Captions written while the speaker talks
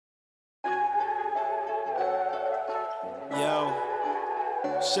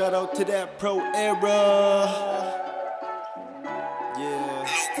Shout out to that pro era.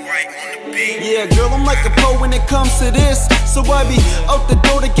 Yeah, girl, I'm like a pro when it comes to this. So I be out the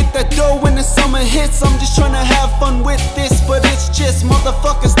door to get that dough when the summer hits. I'm just trying to have fun with this, but it's just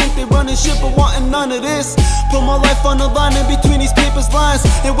motherfuckers think they running shit but wanting none of this. Put my life on the line in between these papers lines,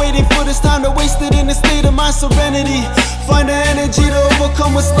 and waiting for this time to waste it in a state of my serenity. Find the energy to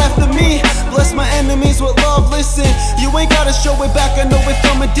overcome what's left of me. Bless my enemies with love, listen. You ain't gotta show it back, I know it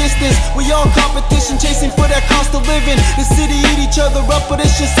from a distance. We all competition, chasing for that cost of living. The city eat each other up, but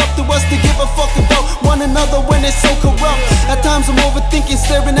it's just up to us to give a fuck about one another when it's so corrupt. At times I'm overthinking,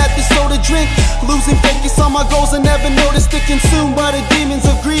 staring at this soda drink, losing focus on my goals and never noticed it. Consumed by the demons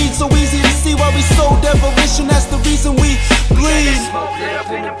of greed, so easy to see why we so devilish, and that's the reason we bleed. Smoke lit up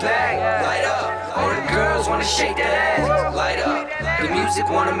in the bag, light up. All the girls wanna shake that ass, light up. The music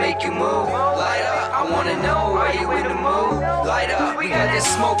wanna make you move, light up. I wanna know why you in the mood, light up. We got this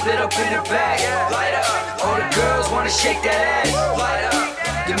smoke lit up in the bag, light up. All the girls wanna shake that ass, light up.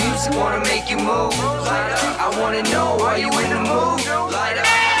 The music wanna make you move, light up. I wanna know why you in the mood, light up.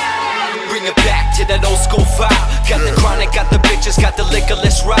 Bring it back to that old school vibe. Got the chronic, got the bitches, got the liquor,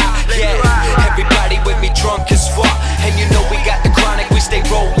 let's ride. Yeah, everybody with me drunk as fuck. And you know we got the chronic, we stay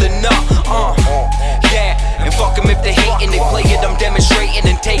rolling up. Yeah, and fuck them if they hating, they play it, I'm demonstrating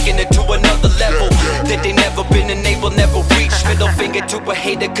and taking it to another level that they never been and they will never reach. Middle finger to a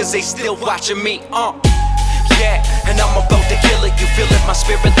hater cause they still watching me. Yeah, and I'm about to kill it. You feel it, my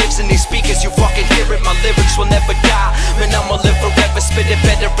spirit lives in these speakers. You fucking hear it, my lyrics will never die. Man, I'ma live forever, spit it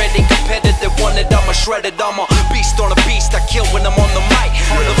better, ready, competitive. Want it, I'ma shred it. I'm a beast on a beast, I kill when I'm on the mic.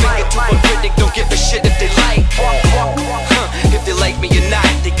 Middle finger to a critic, don't give a shit if they like. If they like me or not,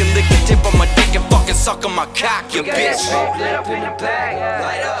 they can lick the tip on my dick and fucking suck on my cock, you bitch. Smoke lit up in the bag,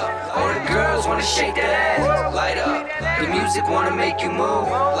 light up. All the girls wanna shake that ass, light up. The music wanna make you move,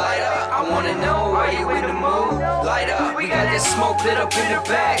 light up. I wanna know why you in the mood, light up. We got this smoke lit up in the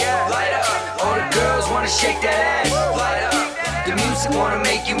bag, light up. All the girls wanna shake that ass, light up. The music wanna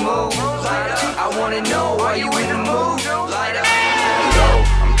make you move, light up. I wanna know why you in the mood, light up. Hello,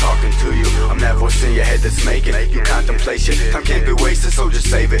 I'm talking to you. I'm that voice in your head that's making you contemplation. Time can't be wasted, so just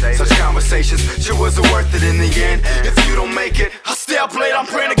save it. Such conversations, sure wasn't worth it in the end. If you don't make it, I'll stay up late. I'm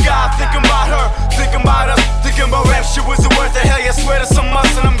praying to God, thinking about her, thinking about us, thinking about rap. Shit wasn't worth it. Hell yeah, swear to some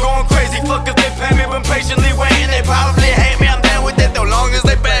must, and I'm going crazy. Fuck if they pay me, been patiently waiting. They probably hate me. I'm down with that though, long as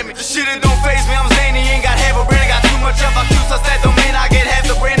they pay me. The shit it don't faze me. I'm zany, ain't got half a brain. I got too much of a juice. That don't mean I get half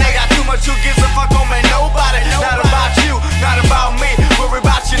the brain. I got too much. Who gives a fuck on me? Nobody. Not about you, not about me. Worry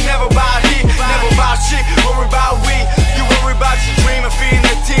about you, never about he, never about shit. Worry about we. You worry about your dream and feeding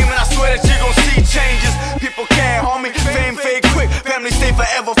the team, and I swear that you gon' see changes. People can't harm me. Fame fade quick, family stay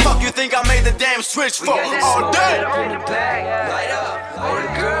forever. Fuck you think I made the damn switch for all day? Up in the bag, light up. All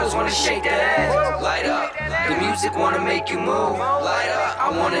the girls wanna shake that ass, light up. The music wanna make you move, light up. I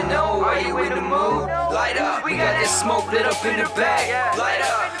wanna know why you in the mood, light up. We got this smoke lit up in the bag, light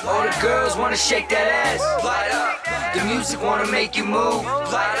up. All the girls wanna shake that ass, light up. The music wanna make you move,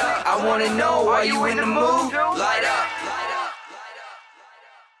 light up. I wanna know why you in the mood, light up.